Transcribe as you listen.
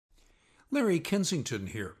Larry Kensington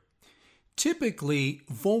here. Typically,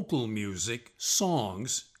 vocal music,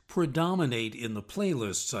 songs, predominate in the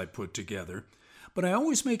playlists I put together, but I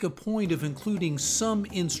always make a point of including some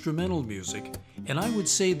instrumental music, and I would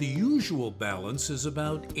say the usual balance is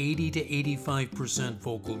about 80 to 85%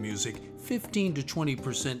 vocal music, 15 to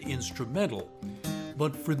 20% instrumental.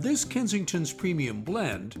 But for this Kensington's Premium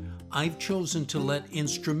Blend, I've chosen to let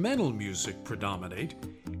instrumental music predominate.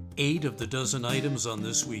 8 of the dozen items on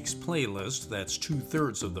this week's playlist, that's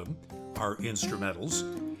 2/3 of them, are instrumentals,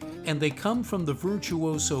 and they come from the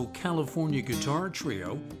virtuoso California guitar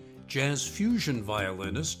trio, jazz fusion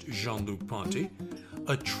violinist Jean-Luc Ponty,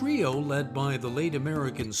 a trio led by the late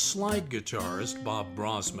American slide guitarist Bob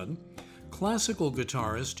Brozman, classical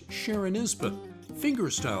guitarist Sharon Isbin,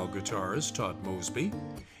 fingerstyle guitarist Todd Mosby,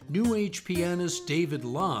 new age pianist David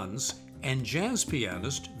Lanz, and jazz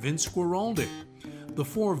pianist Vince Guaraldi. The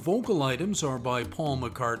 4 vocal items are by Paul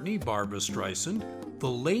McCartney, Barbra Streisand, the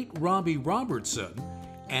late Robbie Robertson,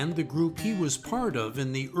 and the group he was part of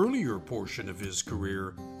in the earlier portion of his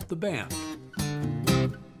career, the band.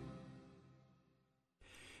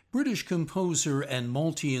 British composer and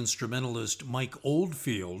multi-instrumentalist Mike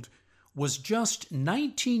Oldfield was just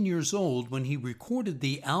 19 years old when he recorded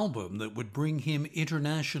the album that would bring him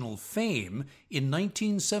international fame in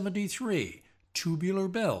 1973, Tubular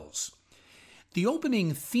Bells. The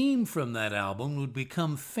opening theme from that album would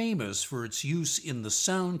become famous for its use in the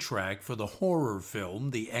soundtrack for the horror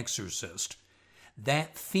film The Exorcist.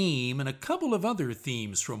 That theme and a couple of other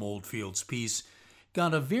themes from Oldfield's piece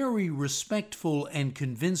got a very respectful and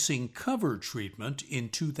convincing cover treatment in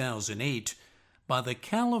 2008 by the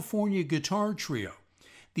California Guitar Trio,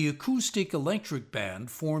 the acoustic electric band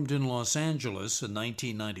formed in Los Angeles in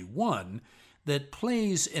 1991 that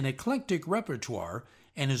plays an eclectic repertoire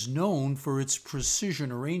and is known for its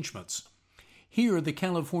precision arrangements. Here, the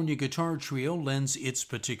California Guitar Trio lends its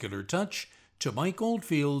particular touch to Mike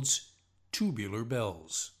Oldfield's Tubular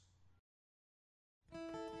Bells.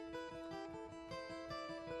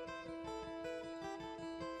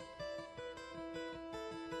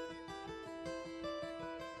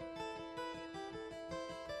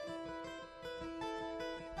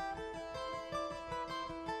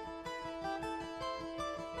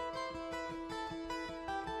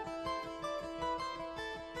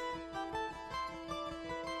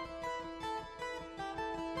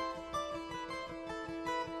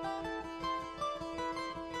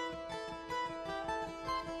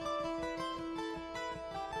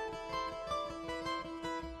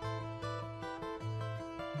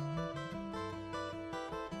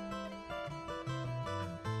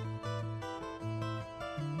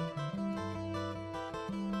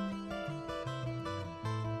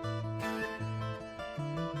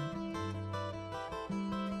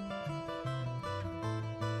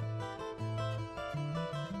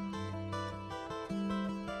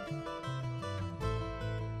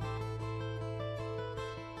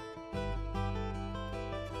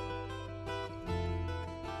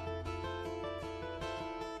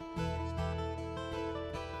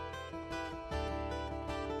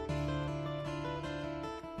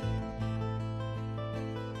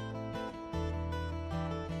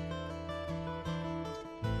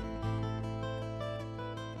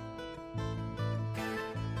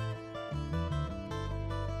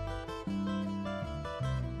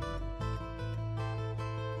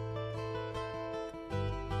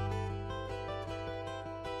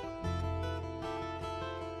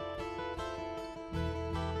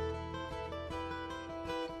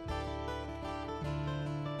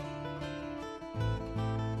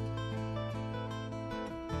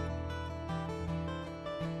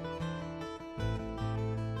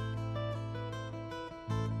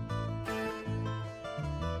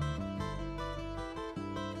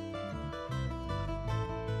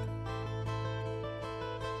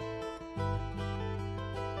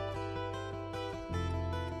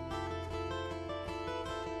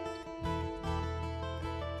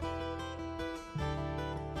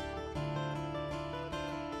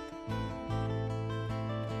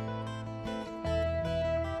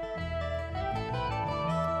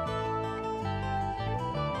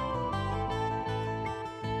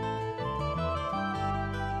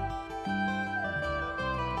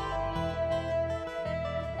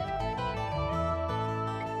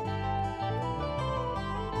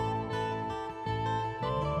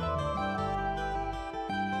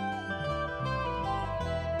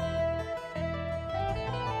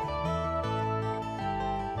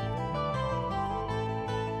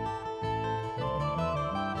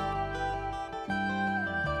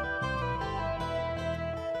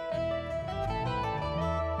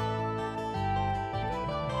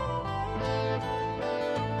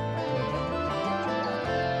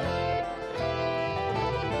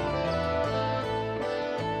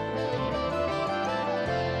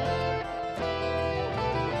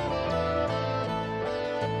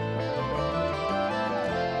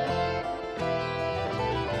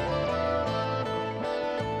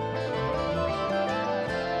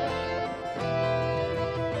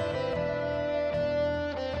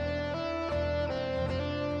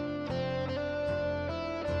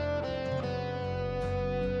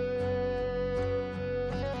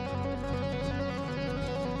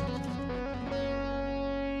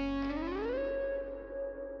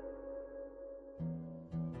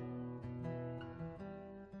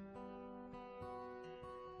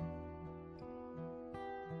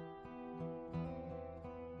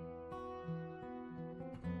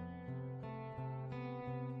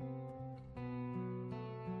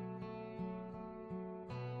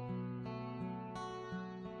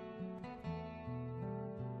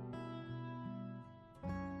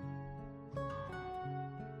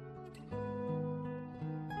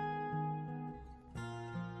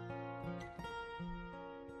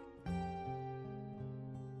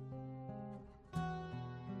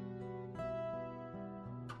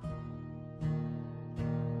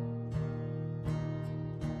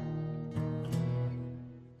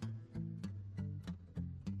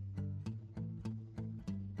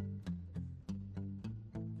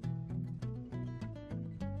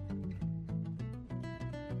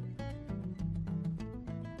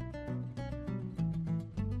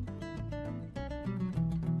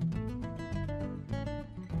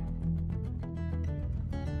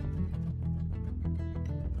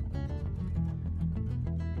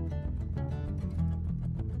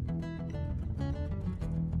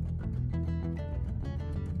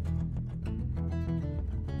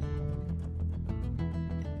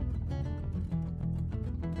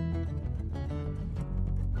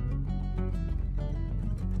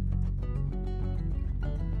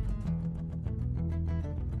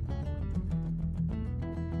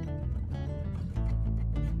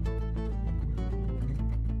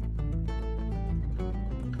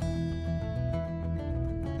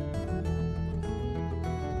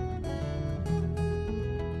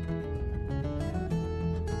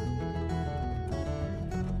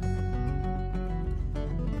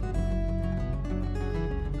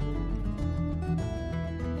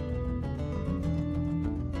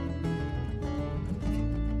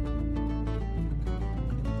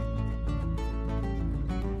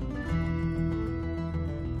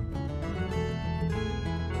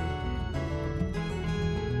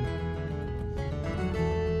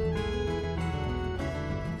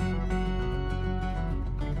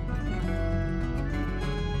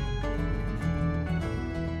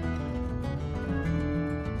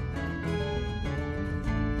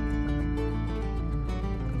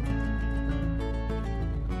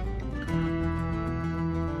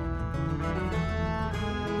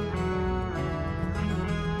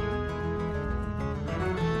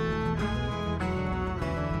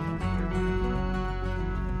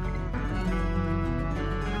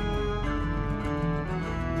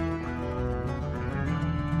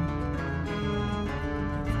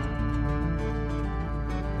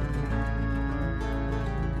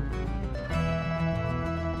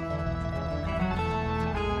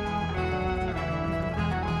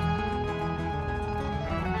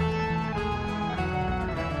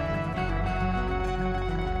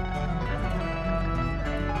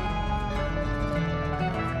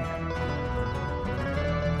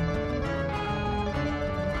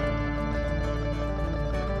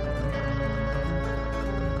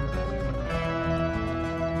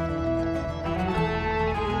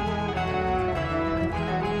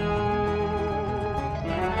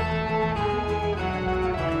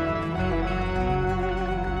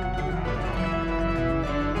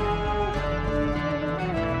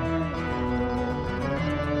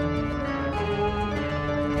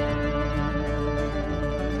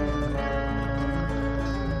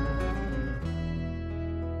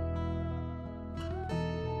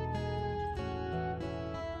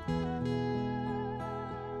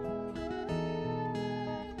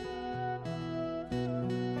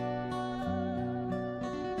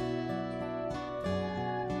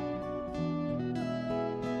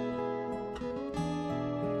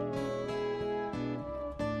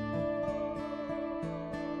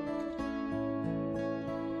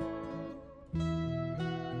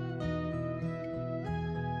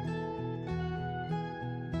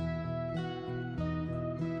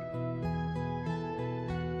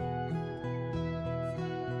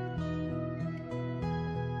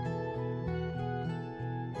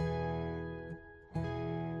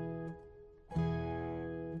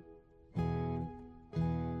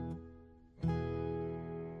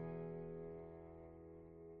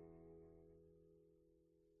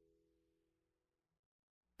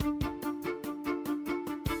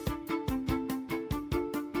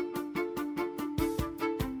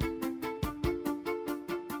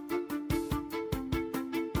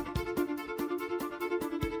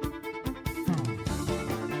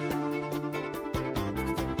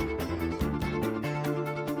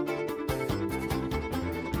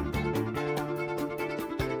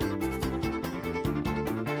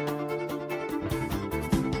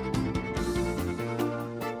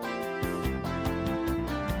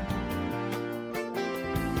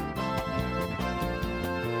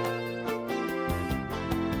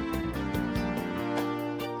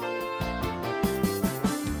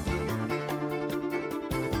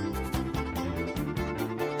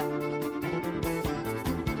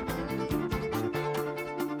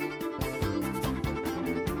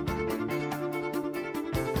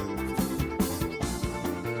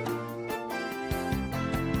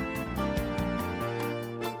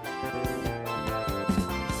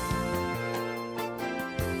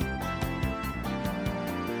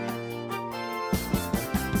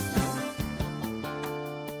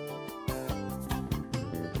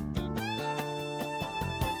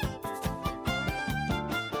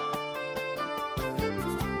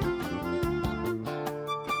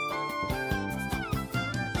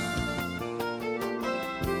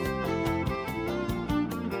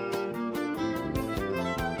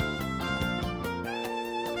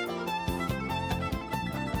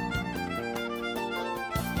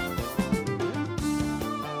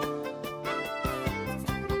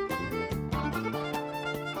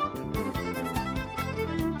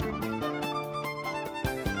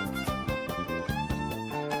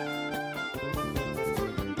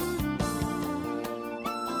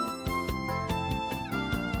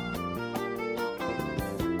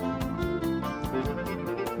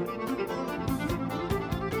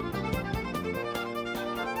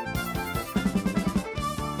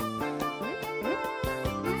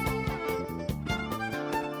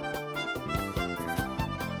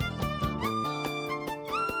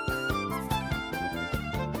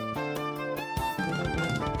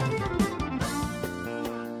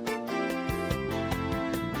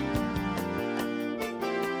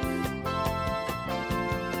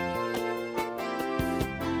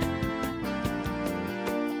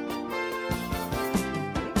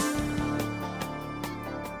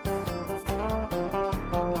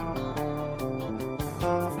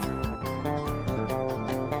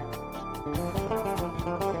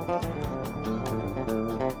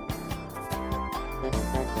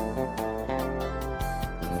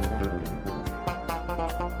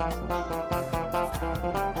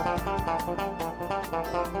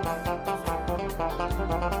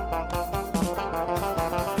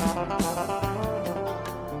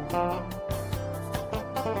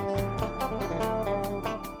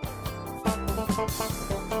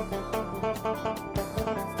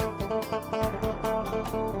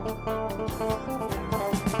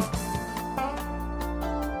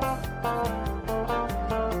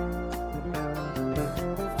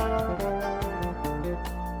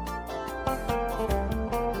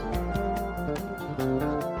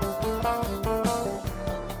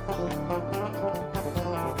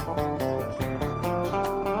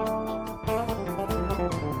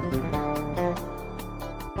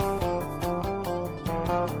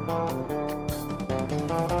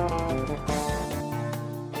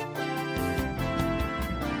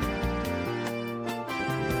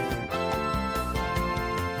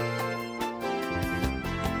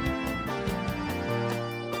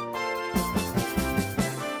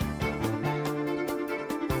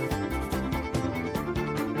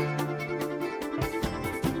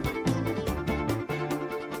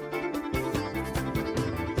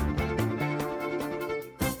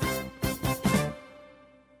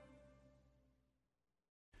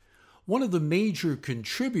 One of the major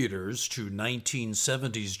contributors to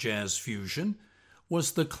 1970s jazz fusion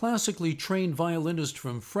was the classically trained violinist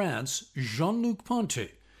from France, Jean-Luc Ponty,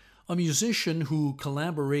 a musician who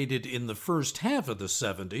collaborated in the first half of the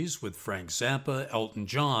 70s with Frank Zappa, Elton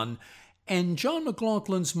John, and John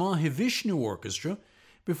McLaughlin's Mahavishnu Orchestra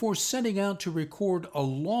before setting out to record a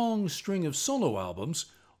long string of solo albums,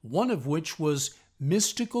 one of which was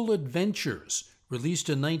Mystical Adventures, released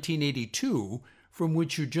in 1982, from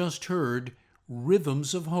which you just heard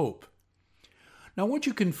Rhythms of Hope. Now, what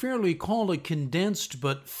you can fairly call a condensed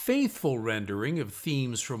but faithful rendering of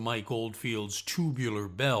themes from Mike Oldfield's Tubular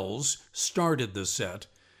Bells started the set.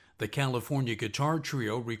 The California Guitar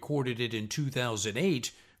Trio recorded it in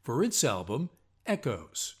 2008 for its album,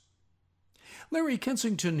 Echoes. Larry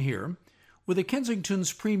Kensington here, with a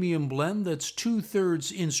Kensington's premium blend that's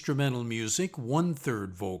 2/3 instrumental music,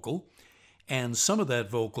 1/3 vocal, and some of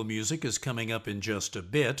that vocal music is coming up in just a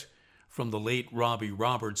bit, from the late Robbie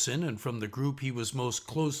Robertson and from the group he was most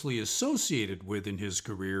closely associated with in his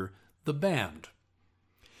career, the Band.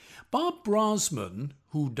 Bob Brozman,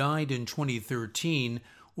 who died in 2013,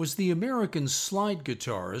 was the American slide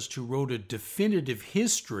guitarist who wrote a definitive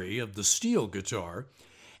history of the steel guitar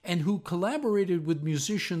and who collaborated with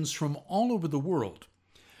musicians from all over the world.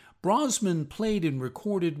 Brozman played and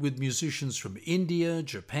recorded with musicians from India,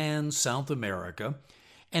 Japan, South America,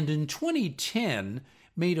 and in 2010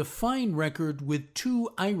 made a fine record with two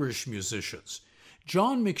Irish musicians,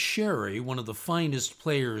 John McSherry, one of the finest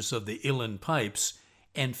players of the Uilleann pipes,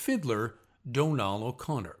 and fiddler Donal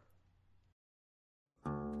O'Connor.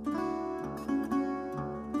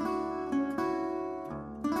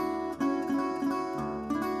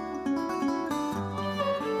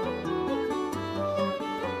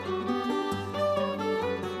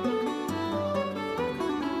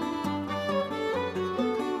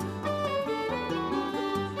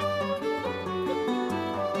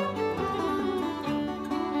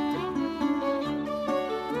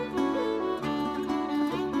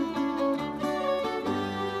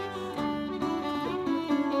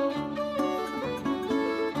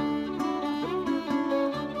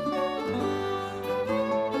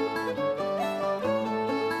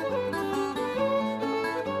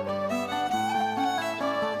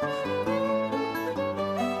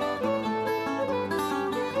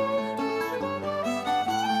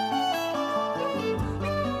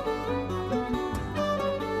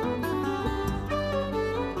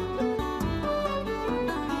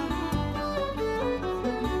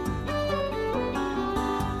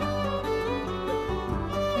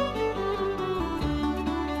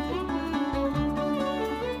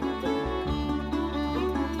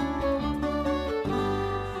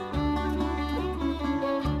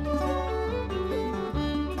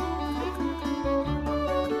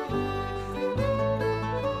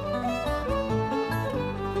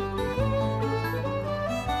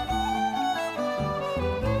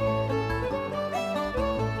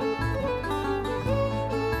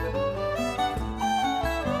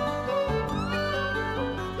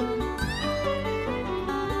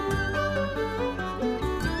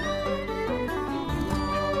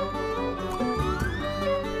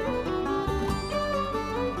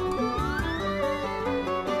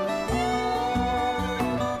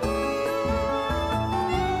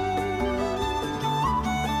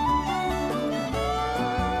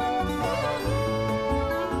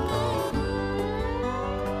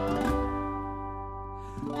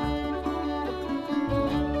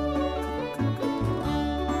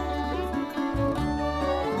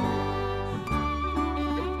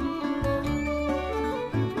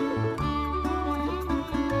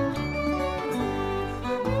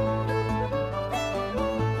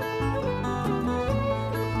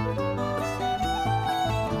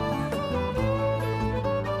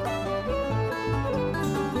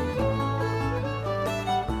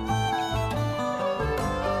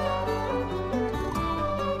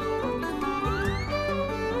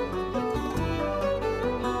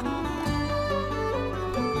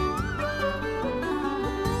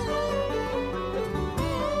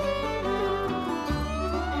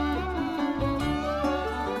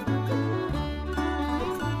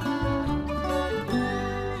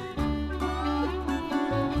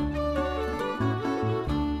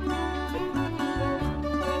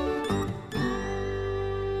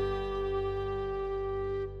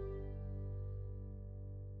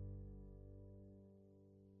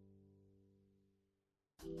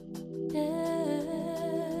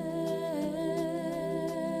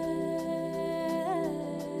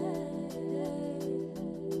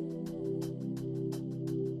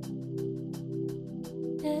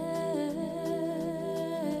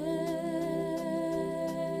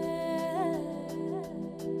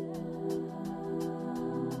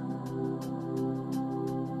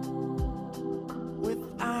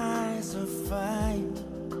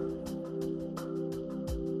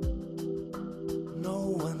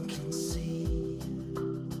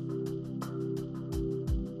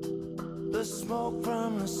 the smoke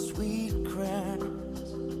from the sweet grass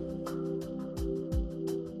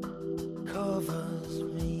covers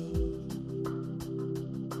me.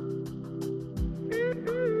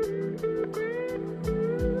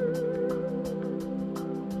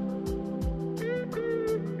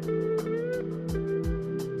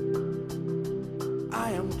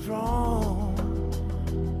 I am drawn,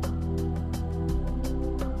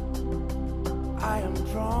 I am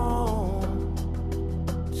drawn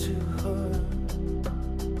to her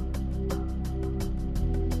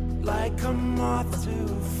like a moth to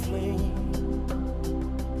a flame.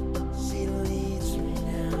 She leads me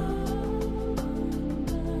now,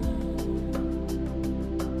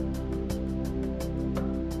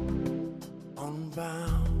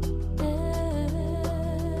 unbound.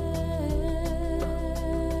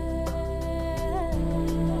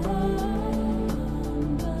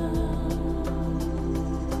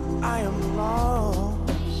 I am lost.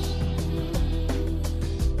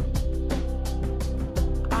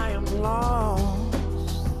 I am lost.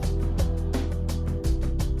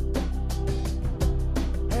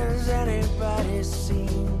 Has anybody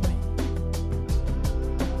seen me?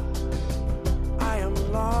 I am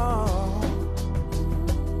lost.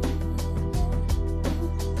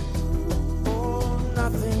 Oh,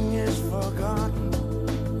 nothing is forgotten.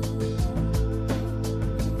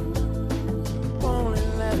 Only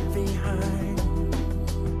left behind.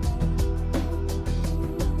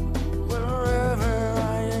 Wherever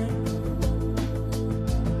I am,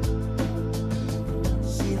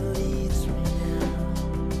 she leads me now,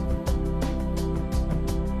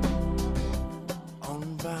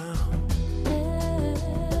 unbound.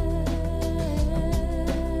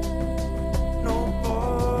 No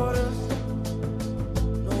borders,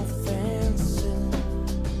 no fencing,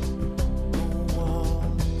 no wall.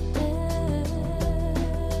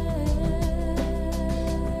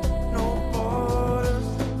 No borders,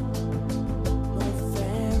 no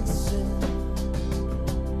fencing,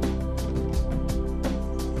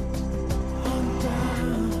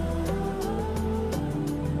 unbound.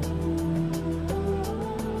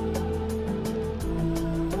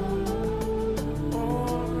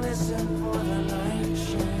 Oh, listen for the night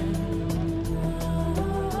shine.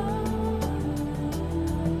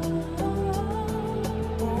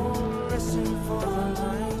 Oh, listen for the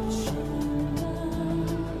night shine.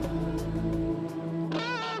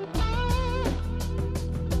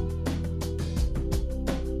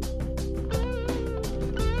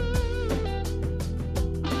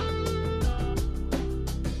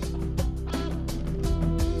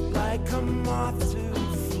 Like a moth to a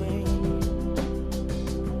flame,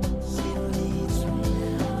 she leads me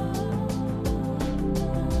now,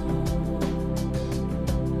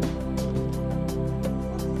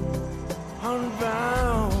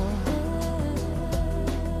 unbound.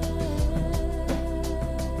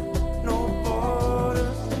 No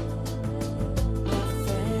borders, no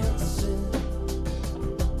fencing,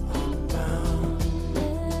 unbound.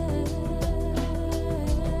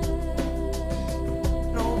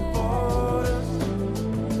 No borders,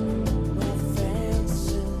 no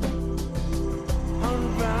fencing,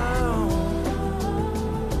 unbound.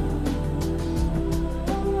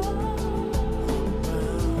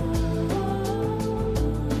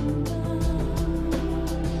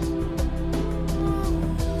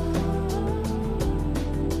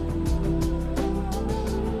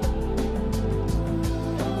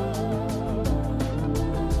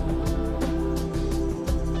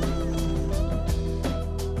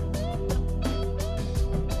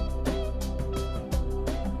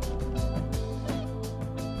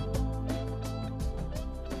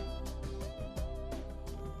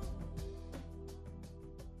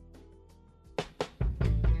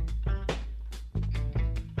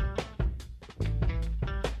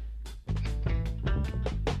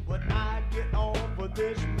 When I get off of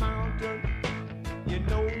this mountain, you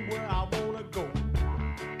know where I wanna go.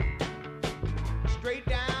 Straight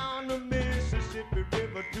down the Mississippi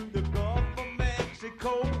River to the Gulf of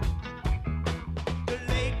Mexico, to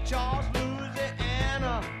Lake Charles,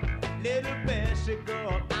 Louisiana. Little Bessie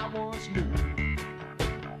girl I once knew,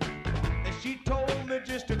 and she told me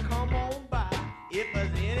just to come on by if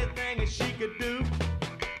there's anything that she could do.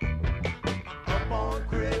 Up on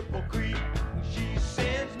Cripple Creek, she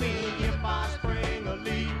sends me if I spring a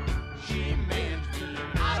leak. She mends me,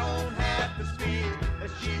 I don't have to speak.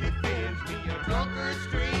 She defends me, a drunkard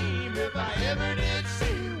stream if I ever did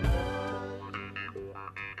see one.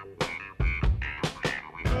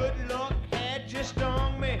 Good luck had just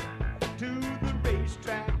stung me. To the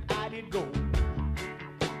racetrack I did go.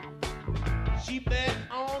 She bet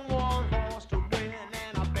on one horse to win,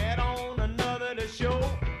 and I bet on another to show.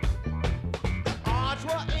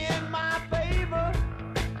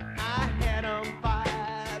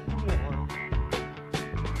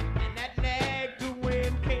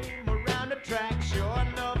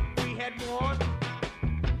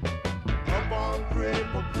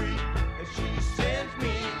 Cripple Creek. She sends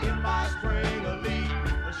me if I spring a leak.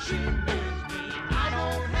 She mends me, I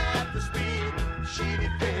don't have to speak. She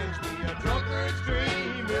defends me, a drunkard's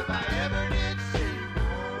dream if I ever did see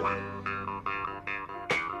one.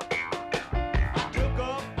 I took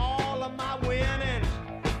up all of my winnings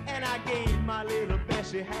and I gave my little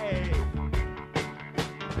Bessie half.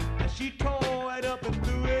 She tore it up and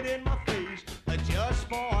threw it in my face just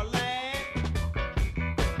for a laugh.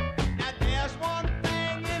 Now there's one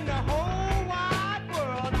thing in the whole wide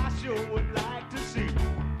world I sure would like to see.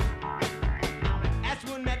 That's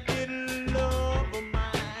when that little love of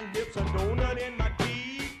mine dips a donut in my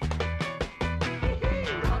teeth.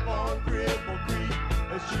 Up on Cripple Creek,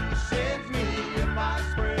 she sends me if I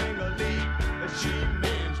spring a leak. She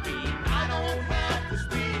mends me, I don't have to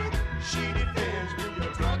speak. She defends me, a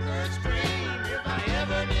drunkard's dream if I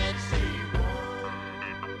ever did see one.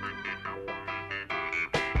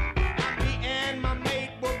 Me and my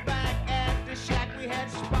mate were back at the shack. We had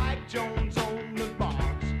Spike Jones on the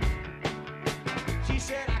box. She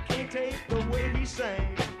said, I can't take the way he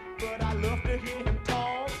sang, but I love to hear him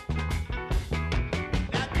talk.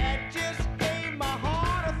 Now that just gave my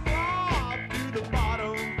heart a throb to the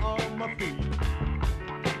bottom of my feet.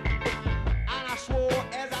 And I swore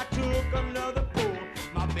as I took another pull,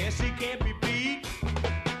 my Bessie can't be beat.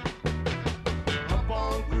 Up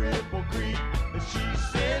on Cripple Creek, she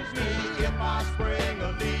sends me if I spring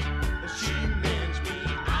a leak. She mends me,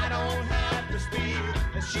 I don't have to speak.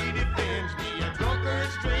 She defends me, a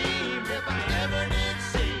drunkard's dream if I ever did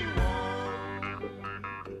see one.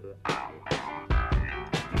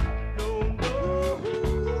 No, no,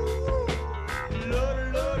 Lord,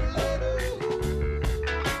 Lord, Lord.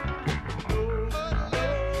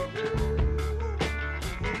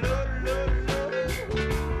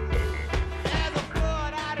 There's a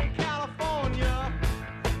flood out in California,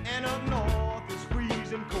 and up north it's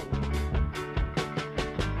freezing cold.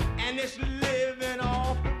 And this living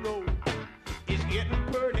off the road is getting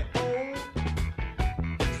pretty old.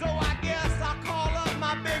 So I guess I'll call up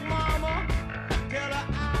my big mama, tell her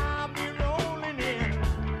I'll be rolling in.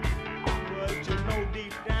 But you know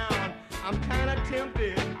deep down I'm kinda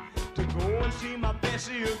tempted to go and see my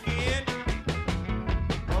Bessie again.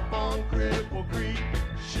 Up on Cripple Creek,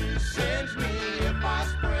 she sends me if I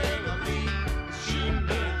spring a leak. She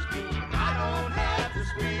mends me, I don't have to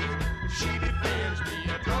speak. She defends me,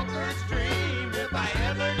 a drunkard's dream if I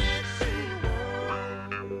ever did see one.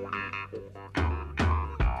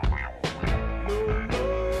 No, no,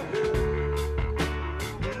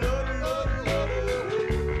 Lord, Lord, Lord.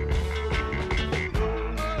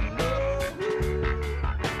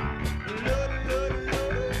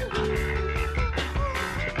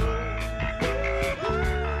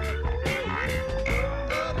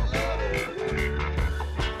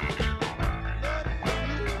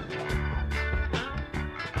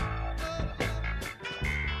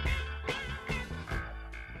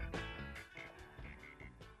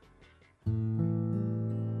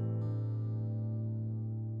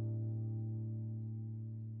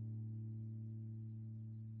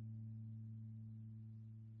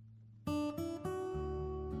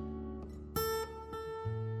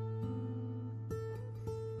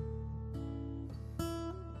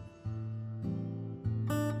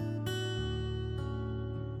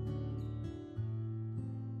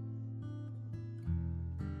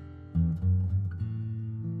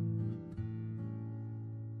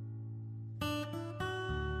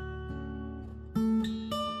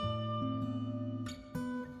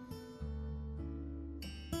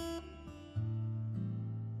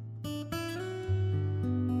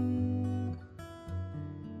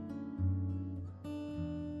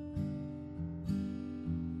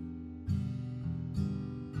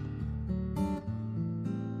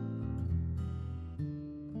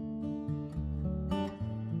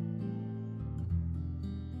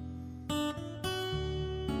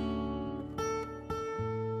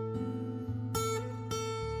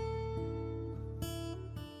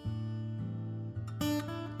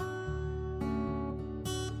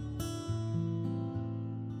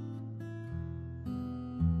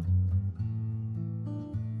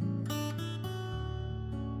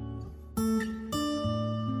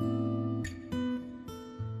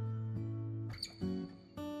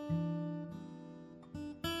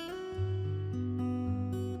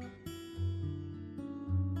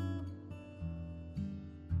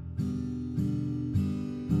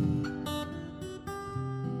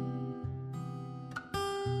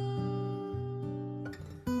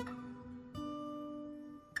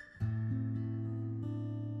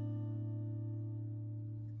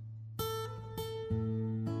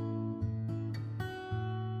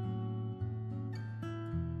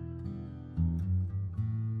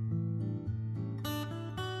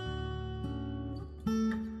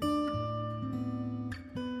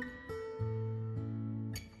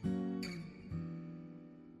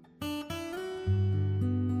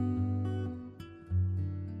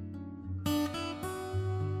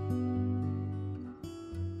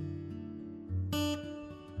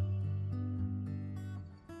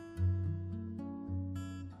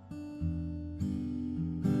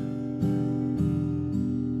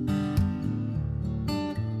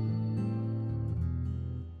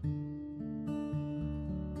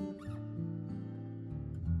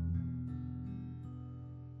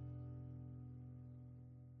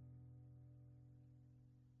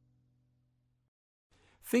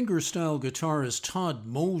 Fingerstyle guitarist Todd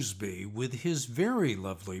Mosby with his very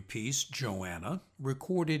lovely piece, Joanna,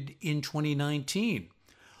 recorded in 2019.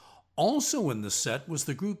 Also in the set was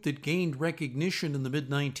the group that gained recognition in the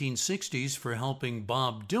mid-1960s for helping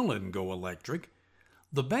Bob Dylan go electric.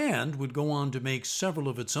 The band would go on to make several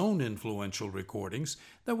of its own influential recordings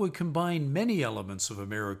that would combine many elements of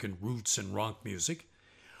American roots and rock music.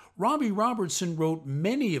 Robbie Robertson wrote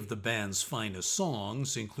many of the band's finest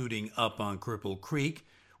songs, including Up on Cripple Creek,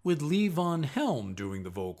 with Lee Von Helm doing the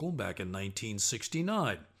vocal back in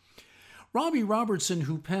 1969. Robbie Robertson,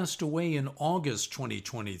 who passed away in August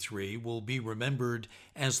 2023, will be remembered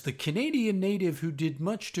as the Canadian native who did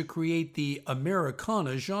much to create the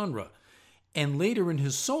Americana genre. And later in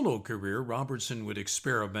his solo career, Robertson would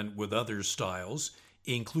experiment with other styles,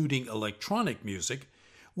 including electronic music,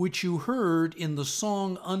 which you heard in the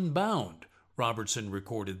song Unbound. Robertson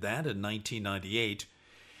recorded that in 1998.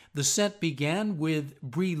 The set began with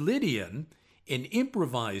Bree Lydian, an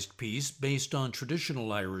improvised piece based on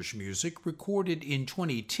traditional Irish music recorded in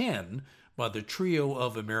 2010 by the trio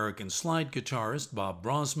of American slide guitarist Bob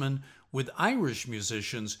Brozman with Irish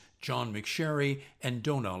musicians John McSherry and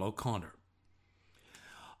Donal O'Connor.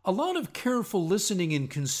 A lot of careful listening and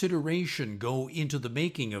consideration go into the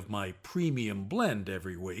making of my premium blend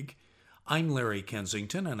every week. I'm Larry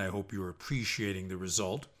Kensington, and I hope you're appreciating the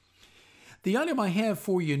result. The item I have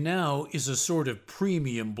for you now is a sort of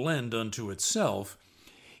premium blend unto itself.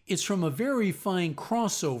 It's from a very fine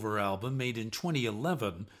crossover album made in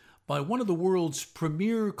 2011 by one of the world's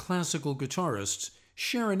premier classical guitarists,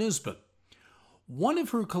 Sharon Isbin. One of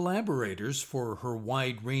her collaborators for her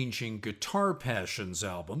wide-ranging Guitar Passions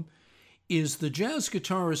album is the jazz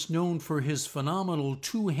guitarist known for his phenomenal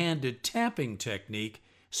two-handed tapping technique,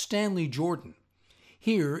 Stanley Jordan.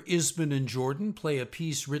 Here, Isbin and Jordan play a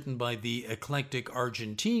piece written by the eclectic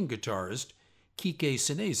Argentine guitarist Quique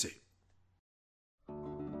Sinesi.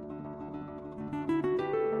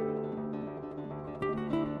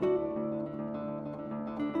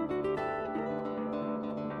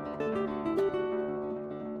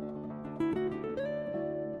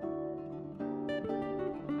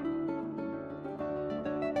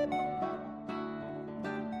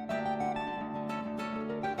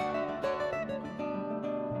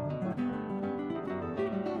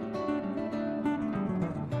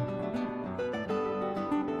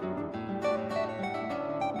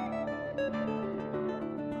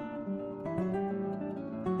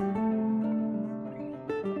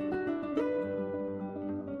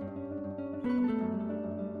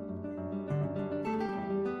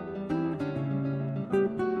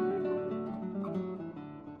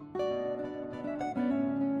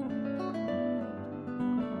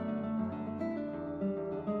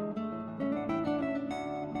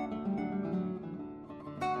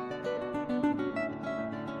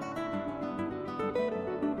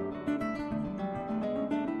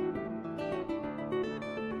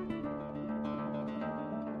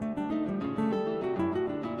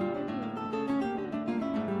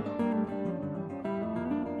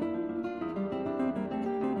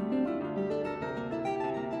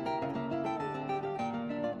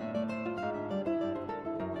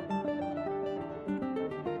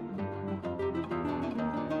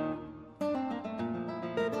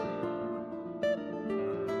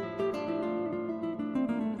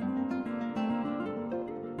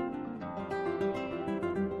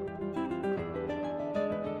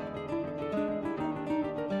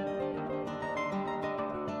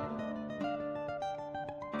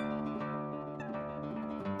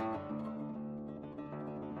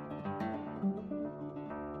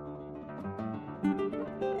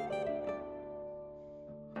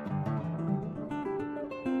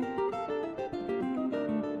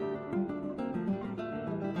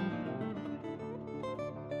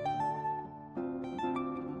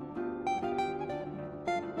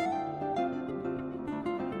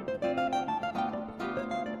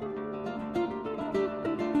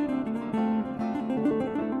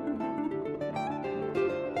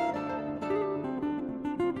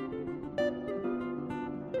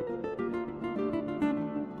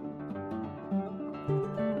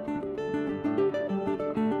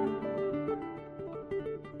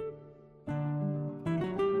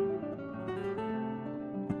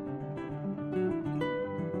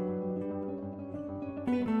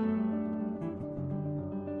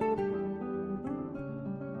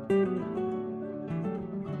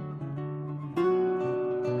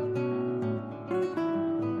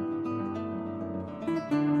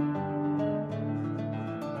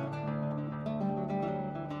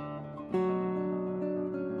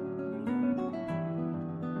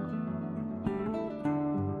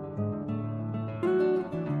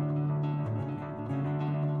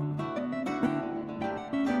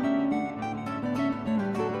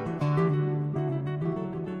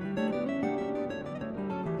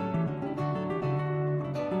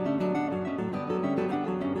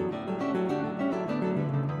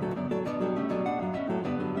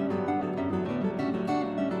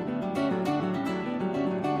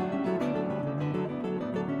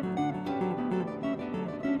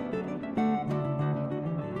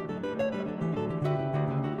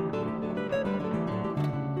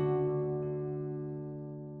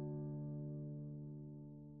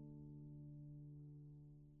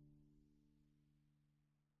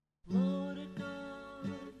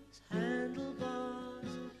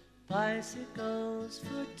 bicycles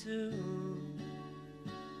for two,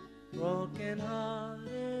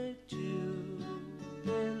 broken-hearted Jubilee.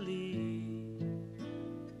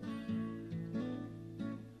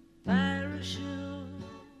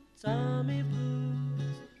 Parachutes, army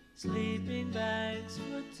blues, sleeping bags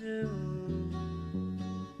for two,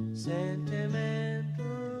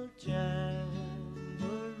 sentimental jamboree.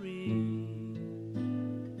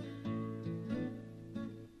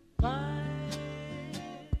 Bye,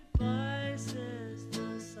 bye, says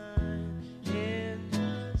the sign in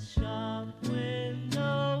the shop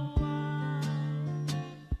window.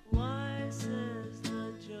 Why, says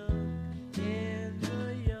the junk in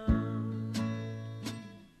the yard.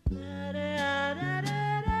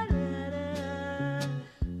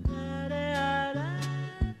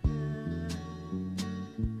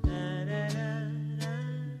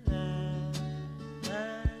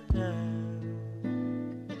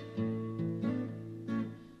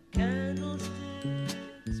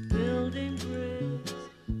 Candlesticks, building bricks,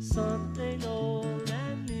 something old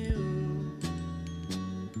and new,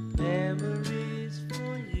 memories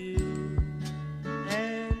for you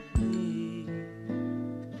and me.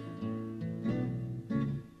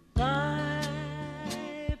 Bye,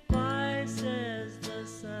 bye, says the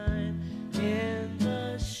sign in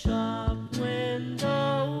the shop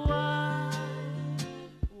window.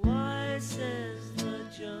 Why, says the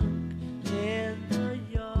junk in the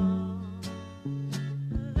yard.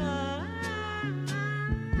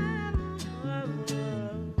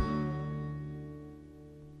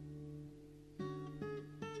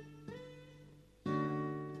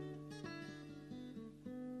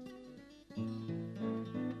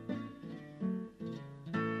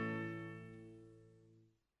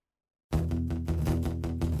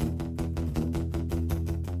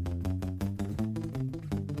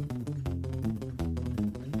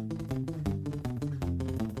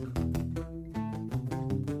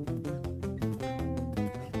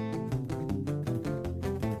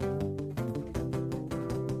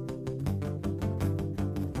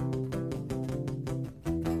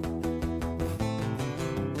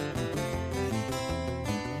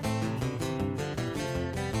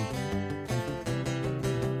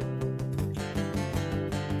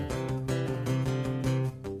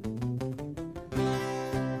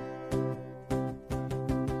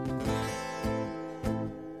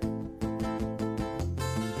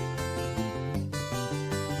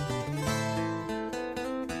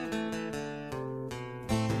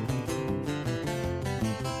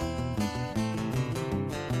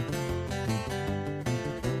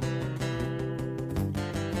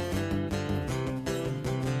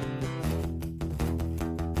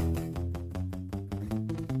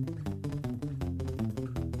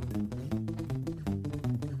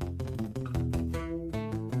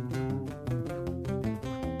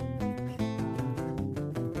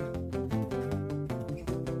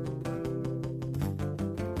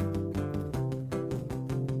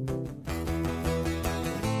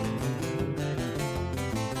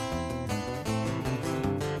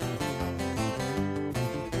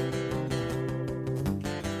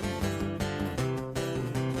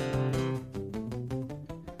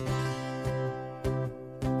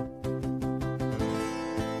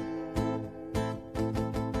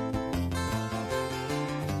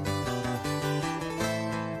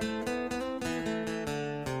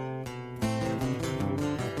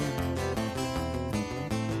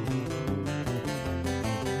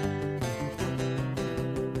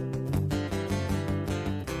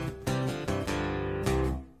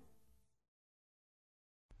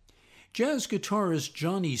 Jazz guitarist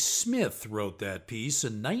Johnny Smith wrote that piece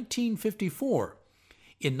in 1954.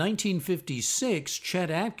 In 1956,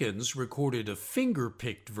 Chet Atkins recorded a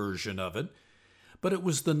finger-picked version of it, but it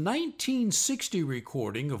was the 1960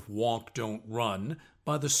 recording of Walk, Don't Run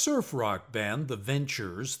by the surf rock band The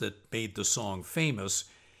Ventures that made the song famous,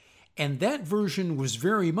 and that version was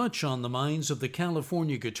very much on the minds of the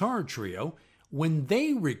California Guitar Trio when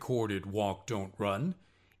they recorded Walk, Don't Run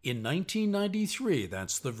in 1993.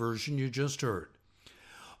 That's the version you just heard.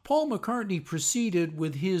 Paul McCartney proceeded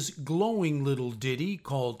with his glowing little ditty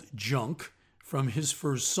called Junk from his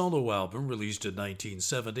first solo album released in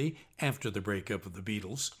 1970 after the breakup of the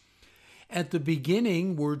Beatles. At the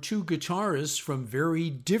beginning were two guitarists from very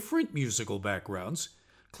different musical backgrounds,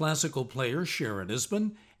 classical player Sharon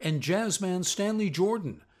Isbin and jazzman Stanley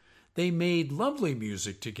Jordan. They made lovely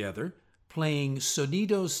music together, playing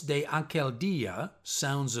Sonidos de Aquel Dia,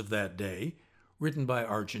 Sounds of That Day, written by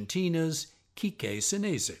Argentina's Quique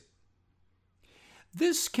Sinese.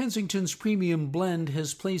 This Kensington's Premium Blend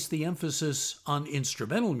has placed the emphasis on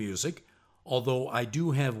instrumental music, although I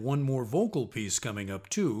do have one more vocal piece coming up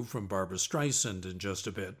too from Barbra Streisand in just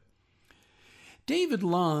a bit. David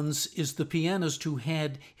Lanz is the pianist who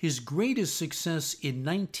had his greatest success in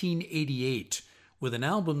 1988 with an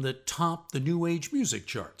album that topped the New Age music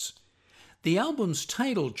charts. The album's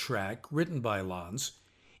title track, written by Lanz,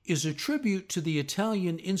 is a tribute to the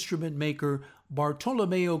Italian instrument maker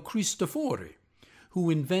Bartolomeo Cristofori, who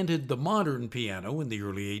invented the modern piano in the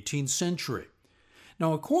early 18th century.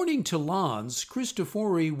 Now, according to Lanz,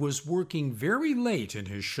 Cristofori was working very late in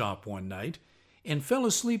his shop one night and fell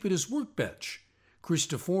asleep at his workbench.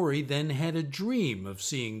 Cristofori then had a dream of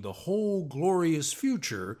seeing the whole glorious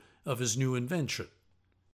future of his new invention.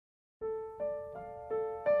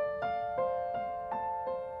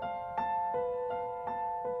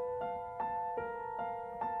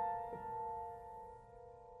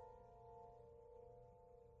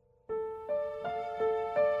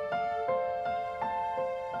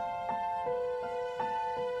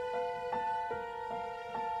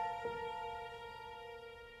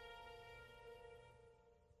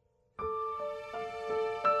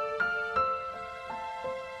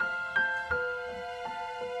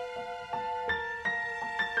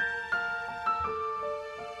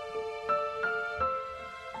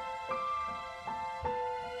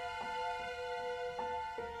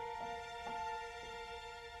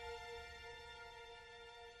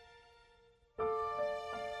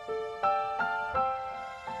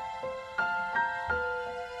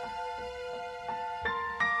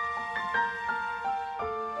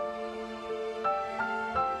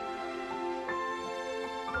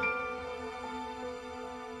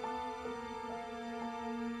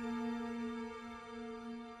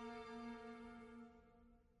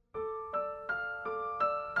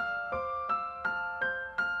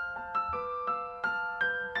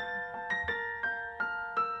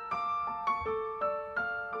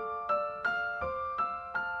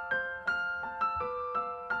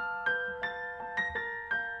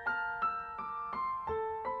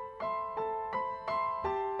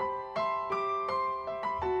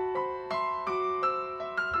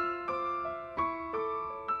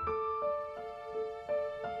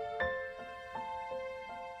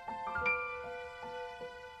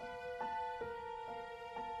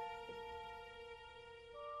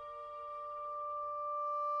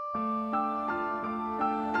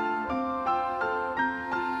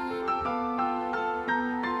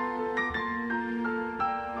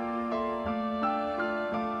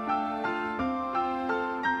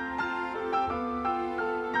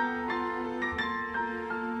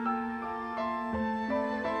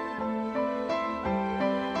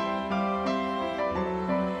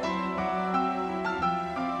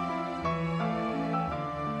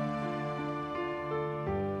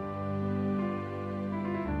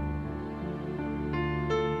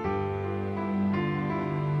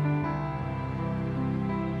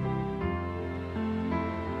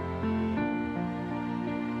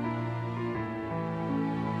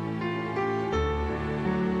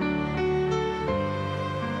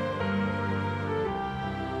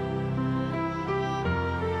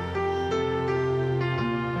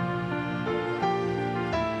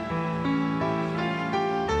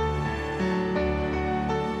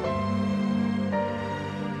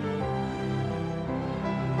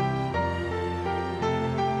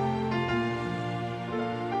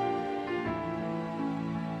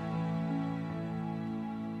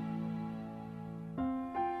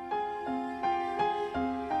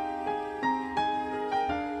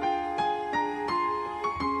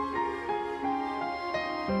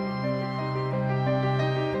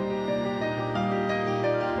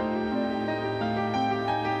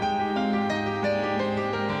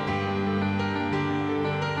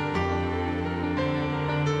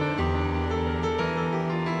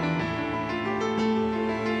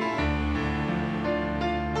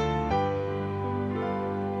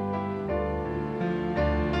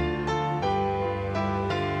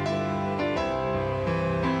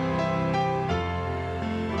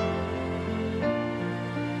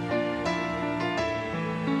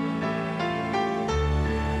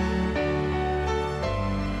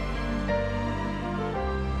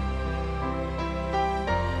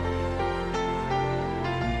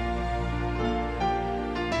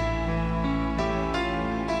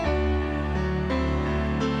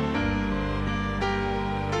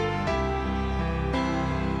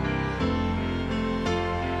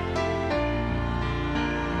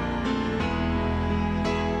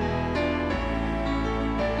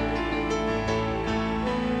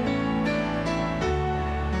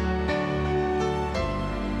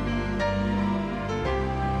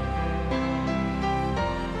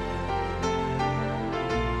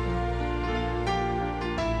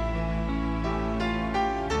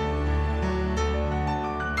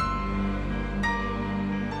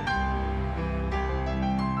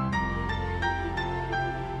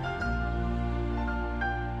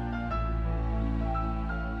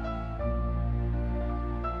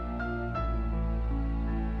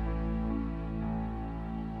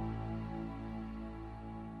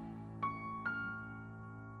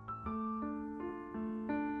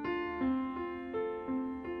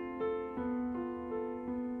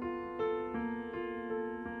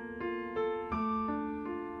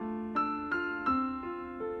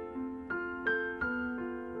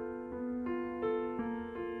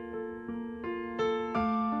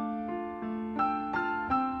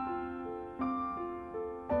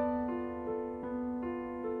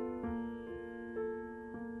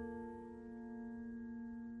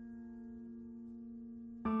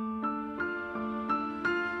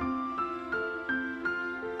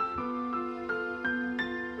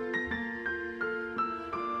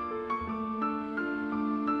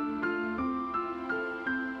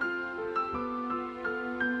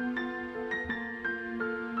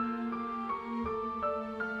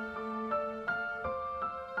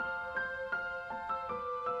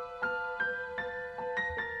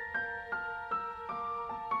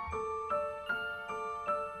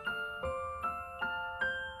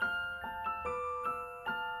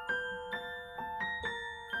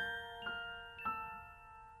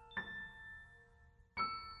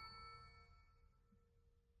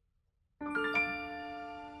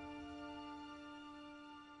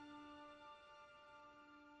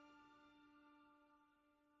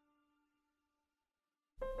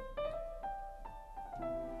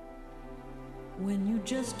 when you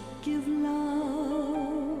just give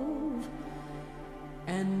love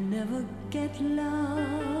and never get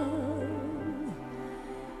love,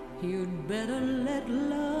 you'd better let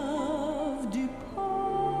love depart.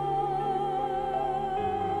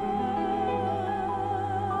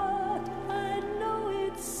 I know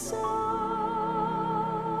it's so,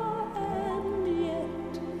 and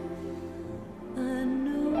yet I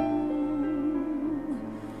know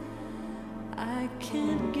I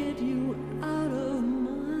can't get you out of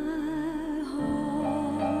my heart.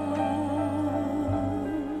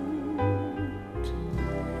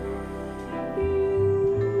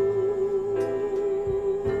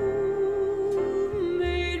 You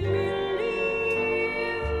made me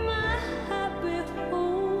leave my happy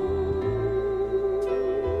home.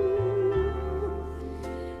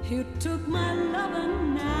 You took my love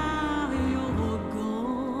and now you're gone.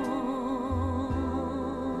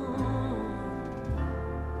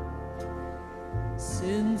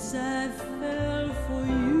 Since I fell for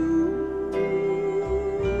you,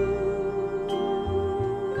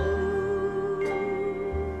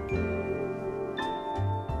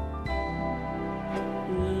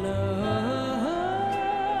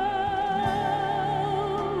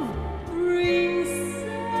 love brings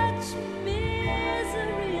such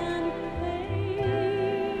misery and pain.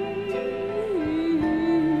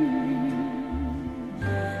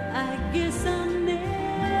 I guess I'll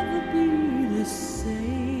never be the same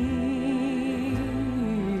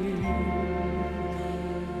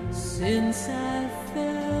since I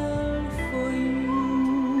fell for you.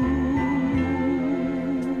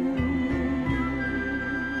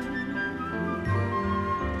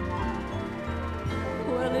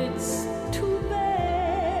 Well, it's too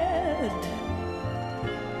bad,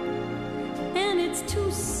 and it's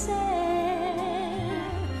too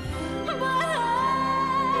sad, but I'm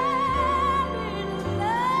in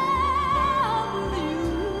love with you.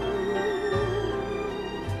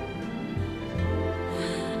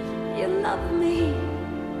 You love me.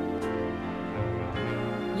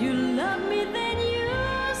 You love me, then you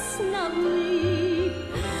snub me.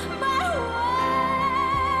 But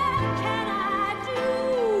what can I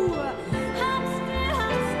do? I'm still in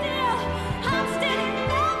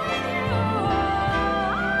love with you.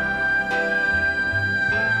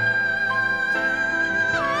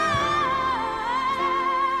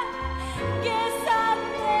 Guess I'll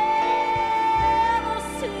never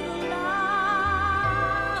see the light.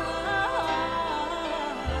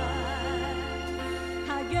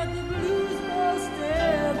 I get the blues most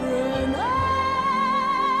every night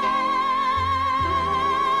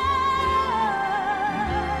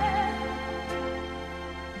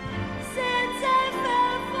since I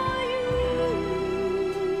fell for you.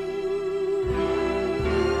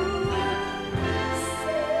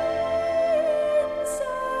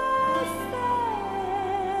 Since I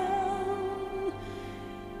fell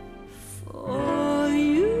for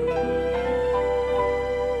you.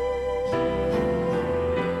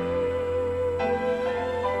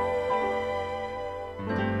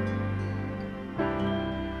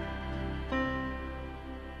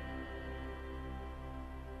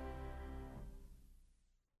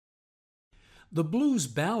 The blues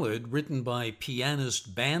ballad, written by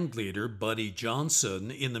pianist bandleader Buddy Johnson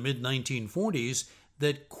in the mid-1940s,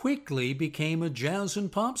 that quickly became a jazz and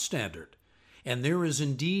pop standard. And there is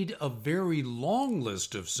indeed a very long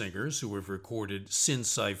list of singers who have recorded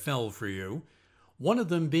Since I Fell for You, one of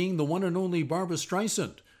them being the one and only Barbra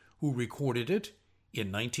Streisand, who recorded it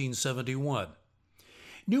in 1971.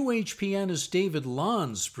 New Age pianist David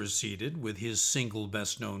Lanz proceeded with his single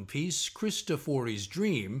best-known piece, Cristofori's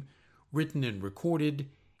Dream, written and recorded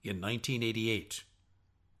in 1988.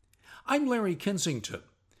 I'm Larry Kensington.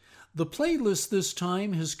 The playlist this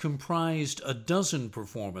time has comprised a dozen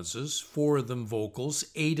performances, 4 of them vocals,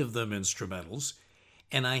 8 of them instrumentals,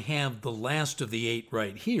 and I have the last of the 8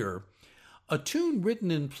 right here, a tune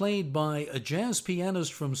written and played by a jazz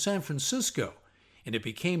pianist from San Francisco, and it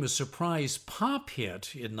became a surprise pop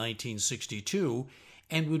hit in 1962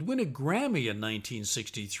 and would win a Grammy in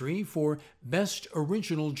 1963 for Best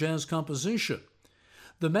Original Jazz Composition.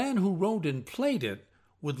 The man who wrote and played it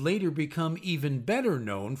would later become even better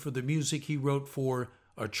known for the music he wrote for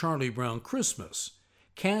A Charlie Brown Christmas.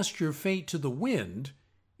 Cast Your Fate to the Wind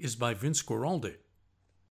is by Vince Guaraldi.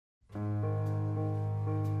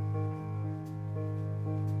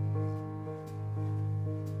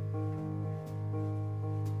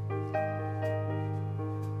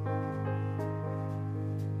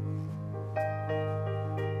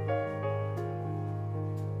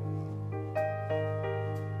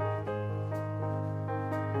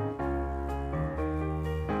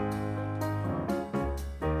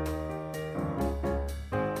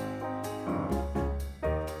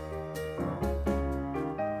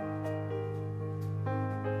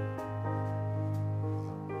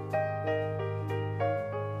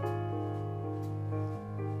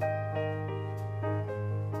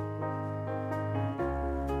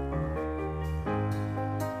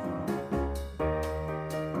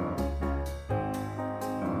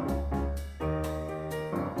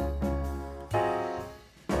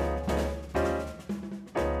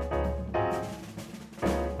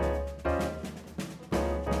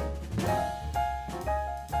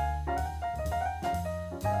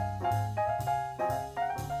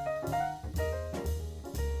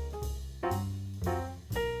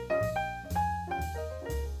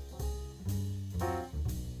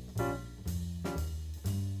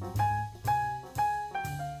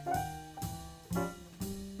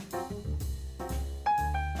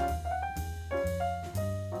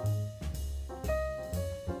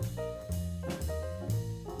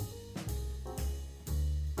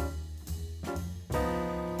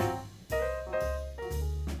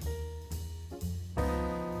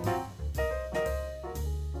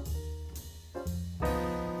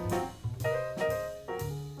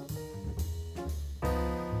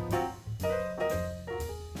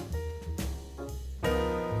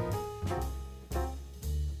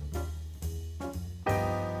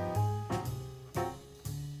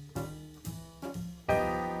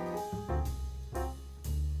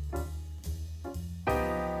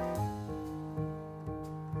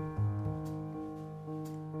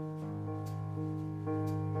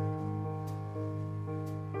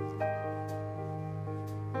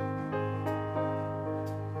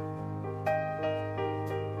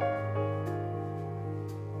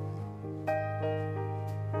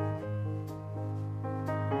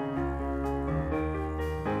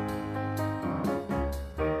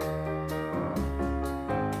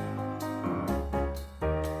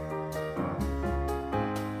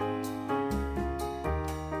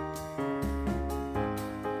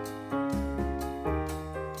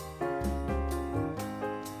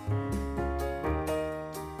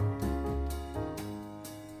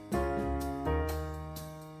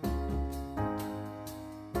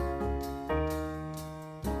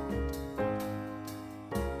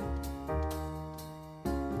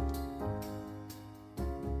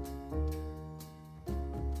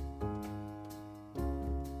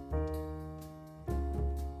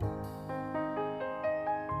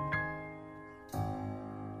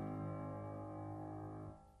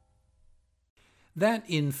 That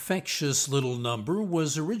infectious little number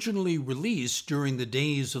was originally released during the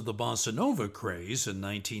days of the bossa nova craze in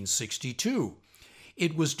 1962.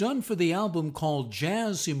 It was done for the album called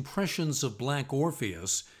Jazz Impressions of Black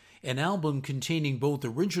Orpheus, an album containing both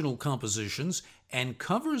original compositions and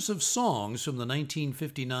covers of songs from the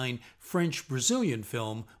 1959 French-Brazilian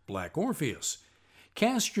film Black Orpheus.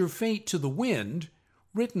 Cast Your Fate to the Wind,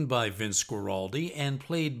 written by Vince Guaraldi and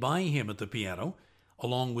played by him at the piano,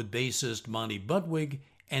 along with bassist Monty Budwig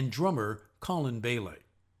and drummer Colin Bailey.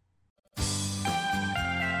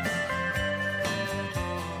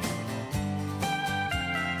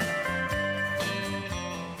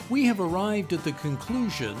 We have arrived at the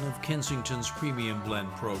conclusion of Kensington's Premium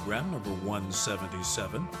Blend program, number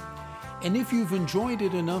 177. And if you've enjoyed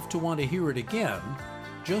it enough to want to hear it again,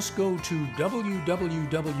 just go to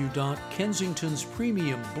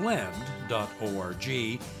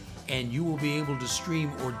www.kensingtonspremiumblend.org and you will be able to stream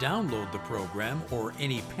or download the program or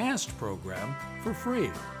any past program for free.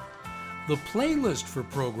 The playlist for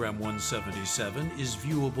program 177 is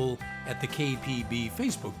viewable at the KPB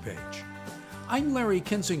Facebook page. I'm Larry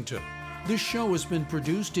Kensington. This show has been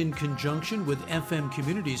produced in conjunction with FM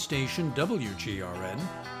community station WGRN,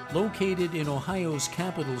 located in Ohio's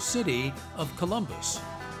capital city of Columbus.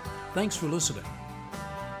 Thanks for listening.